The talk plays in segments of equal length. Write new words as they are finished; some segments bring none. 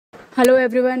Hello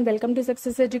everyone, welcome to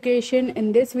Success Education.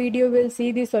 In this video, we'll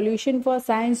see the solution for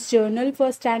Science Journal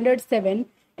for Standard 7,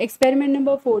 experiment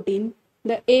number 14.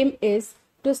 The aim is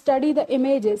to study the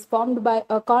images formed by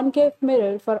a concave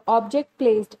mirror for object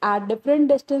placed at different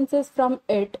distances from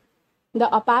it.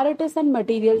 The apparatus and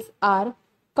materials are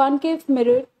concave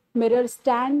mirror, mirror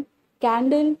stand,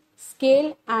 candle,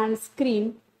 scale and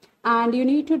screen, and you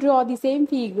need to draw the same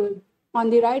figure on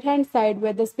the right hand side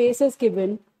where the space is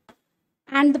given.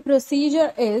 And the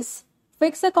procedure is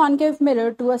fix a concave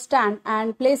mirror to a stand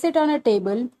and place it on a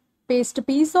table. Paste a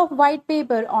piece of white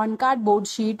paper on cardboard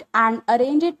sheet and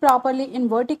arrange it properly in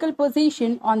vertical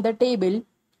position on the table.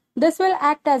 This will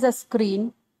act as a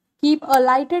screen. Keep a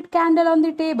lighted candle on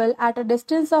the table at a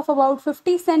distance of about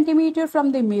 50 cm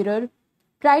from the mirror.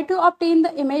 Try to obtain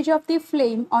the image of the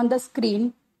flame on the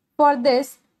screen. For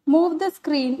this, move the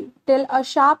screen till a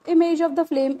sharp image of the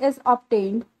flame is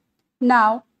obtained.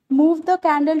 Now, move the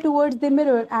candle towards the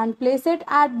mirror and place it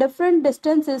at different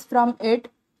distances from it.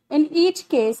 In each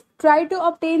case, try to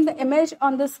obtain the image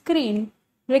on the screen.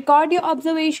 Record your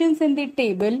observations in the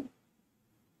table.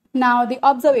 Now, the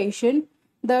observation.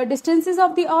 The distances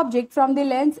of the object from the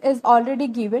lens is already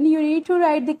given. You need to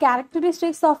write the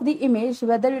characteristics of the image,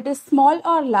 whether it is small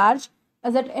or large,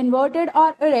 is it inverted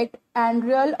or erect, and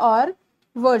real or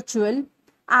virtual.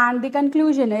 And the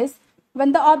conclusion is,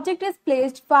 when the object is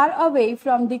placed far away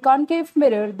from the concave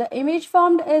mirror, the image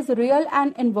formed is real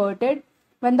and inverted.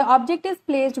 When the object is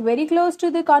placed very close to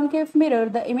the concave mirror,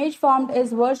 the image formed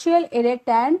is virtual, erect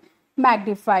and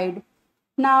magnified.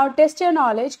 Now test your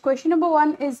knowledge. Question number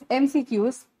 1 is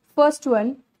MCQs. First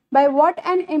one, by what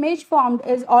an image formed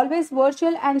is always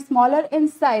virtual and smaller in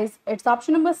size? It's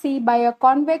option number C, by a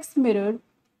convex mirror.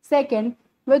 Second,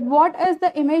 with what is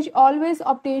the image always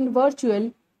obtained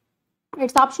virtual?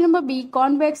 It's option number B,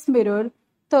 convex mirror.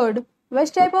 Third,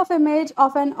 which type of image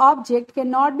of an object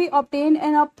cannot be obtained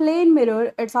in a plane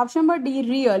mirror? It's option number D,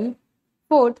 real.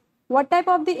 Fourth, what type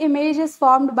of the image is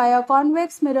formed by a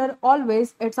convex mirror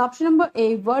always? It's option number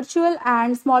A, virtual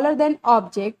and smaller than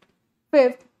object.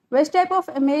 Fifth, which type of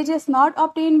image is not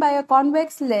obtained by a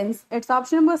convex lens? It's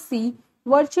option number C,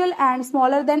 virtual and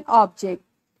smaller than object.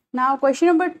 Now question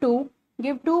number 2.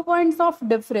 Give 2 points of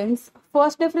difference.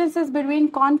 First difference is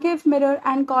between concave mirror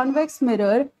and convex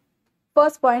mirror.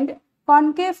 First point,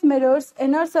 concave mirror's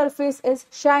inner surface is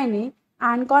shiny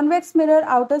and convex mirror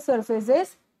outer surface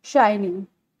is shiny.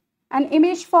 An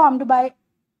image formed by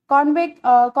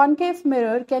concave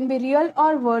mirror can be real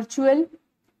or virtual.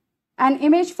 An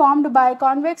image formed by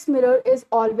convex mirror is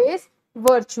always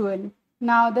virtual.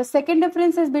 Now the second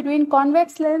difference is between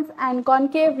convex lens and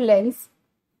concave lens.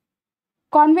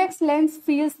 Convex lens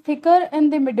feels thicker in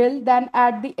the middle than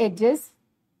at the edges.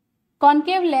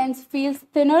 Concave lens feels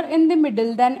thinner in the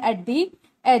middle than at the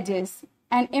edges.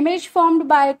 An image formed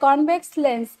by convex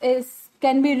lens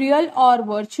can be real or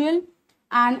virtual,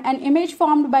 and an image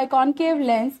formed by concave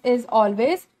lens is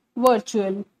always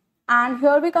virtual. And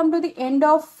here we come to the end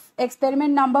of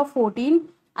experiment number 14.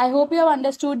 I hope you have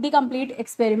understood the complete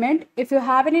experiment. If you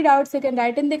have any doubts, you can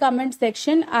write in the comment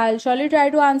section. I'll surely try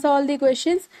to answer all the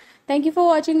questions. Thank you for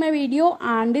watching my video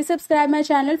and do subscribe my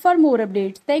channel for more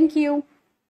updates. Thank you.